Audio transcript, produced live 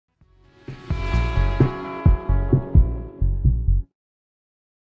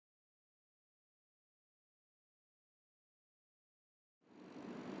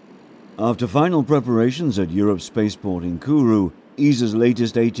After final preparations at Europe's spaceport in Kourou, ESA's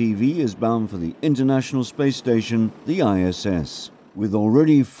latest ATV is bound for the International Space Station, the ISS. With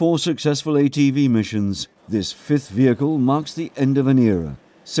already 4 successful ATV missions, this 5th vehicle marks the end of an era,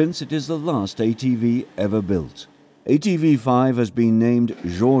 since it is the last ATV ever built. ATV-5 has been named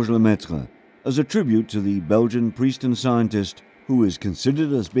George Lemaître as a tribute to the Belgian priest and scientist who is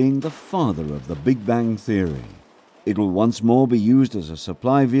considered as being the father of the Big Bang Theory. It will once more be used as a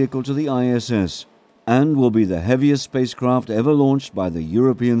supply vehicle to the ISS and will be the heaviest spacecraft ever launched by the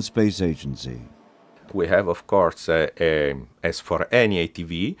European Space Agency. We have, of course, as for any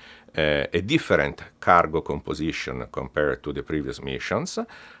ATV, a different cargo composition compared to the previous missions.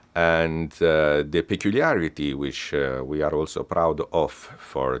 And the peculiarity, which we are also proud of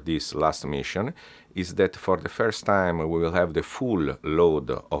for this last mission, is that for the first time we will have the full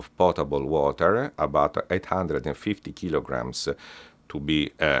load of potable water, about 850 kilograms, to be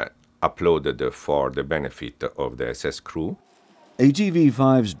uploaded for the benefit of the SS crew.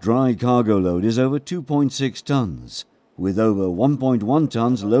 ATV-5's dry cargo load is over 2.6 tons, with over 1.1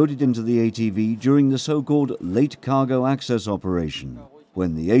 tons loaded into the ATV during the so-called late cargo access operation,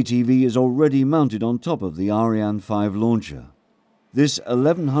 when the ATV is already mounted on top of the Ariane 5 launcher. This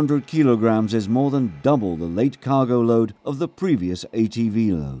 1,100 kilograms is more than double the late cargo load of the previous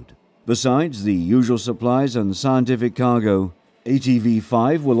ATV load. Besides the usual supplies and scientific cargo,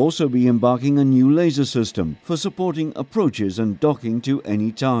 ATV-5 will also be embarking a new laser system for supporting approaches and docking to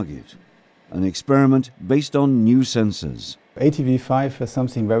any target. An experiment based on new sensors. ATV-5 has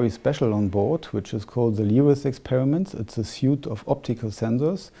something very special on board, which is called the LIRIS experiment. It's a suite of optical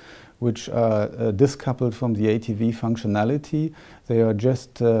sensors which are discoupled from the ATV functionality. They are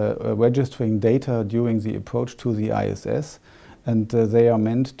just registering data during the approach to the ISS, and they are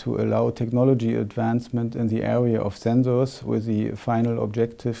meant to allow technology advancement in the area of sensors with the final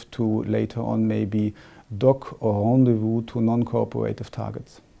objective to later on maybe dock or rendezvous to non-cooperative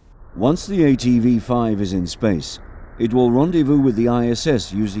targets. Once the ATV-5 is in space, it will rendezvous with the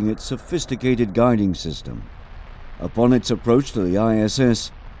ISS using its sophisticated guiding system. Upon its approach to the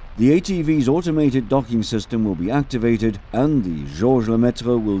ISS, the ATV's automated docking system will be activated and the George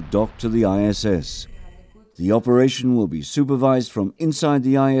Lemaître will dock to the ISS. The operation will be supervised from inside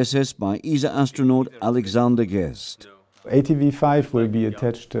the ISS by ESA astronaut Alexander Gerst. ATV-5 will be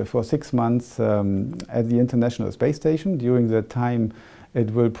attached for 6 months at the International Space Station. During that time,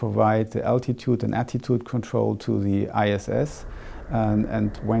 it will provide the altitude and attitude control to the ISS.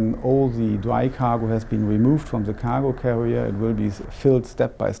 And when all the dry cargo has been removed from the cargo carrier, it will be filled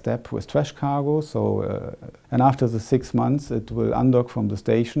step by step with trash cargo. And after the 6 months, it will undock from the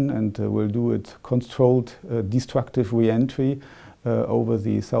station and will do its controlled destructive re-entry over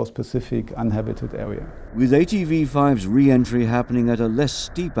the South Pacific uninhabited area. With ATV-5's re-entry happening at a less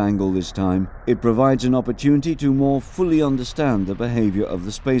steep angle this time, it provides an opportunity to more fully understand the behavior of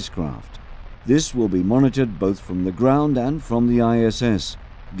the spacecraft. This will be monitored both from the ground and from the ISS,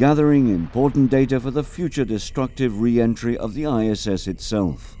 gathering important data for the future destructive re-entry of the ISS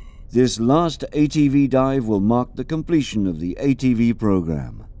itself. This last ATV dive will mark the completion of the ATV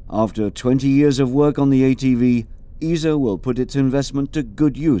program. After 20 years of work on the ATV, ESA will put its investment to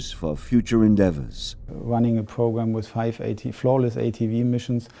good use for future endeavors. Running a program with 5 flawless ATV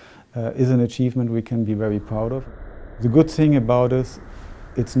missions is an achievement we can be very proud of. The good thing about this,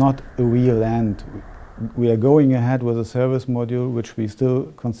 it's not a real land. We are going ahead with a service module which we still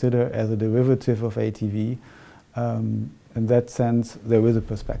consider as a derivative of ATV. In that sense, there is a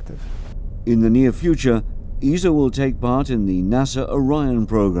perspective. In the near future, ESA will take part in the NASA Orion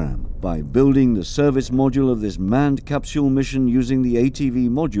program by building the service module of this manned capsule mission using the ATV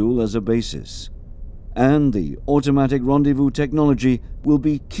module as a basis. And the automatic rendezvous technology will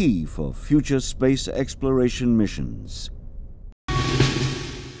be key for future space exploration missions.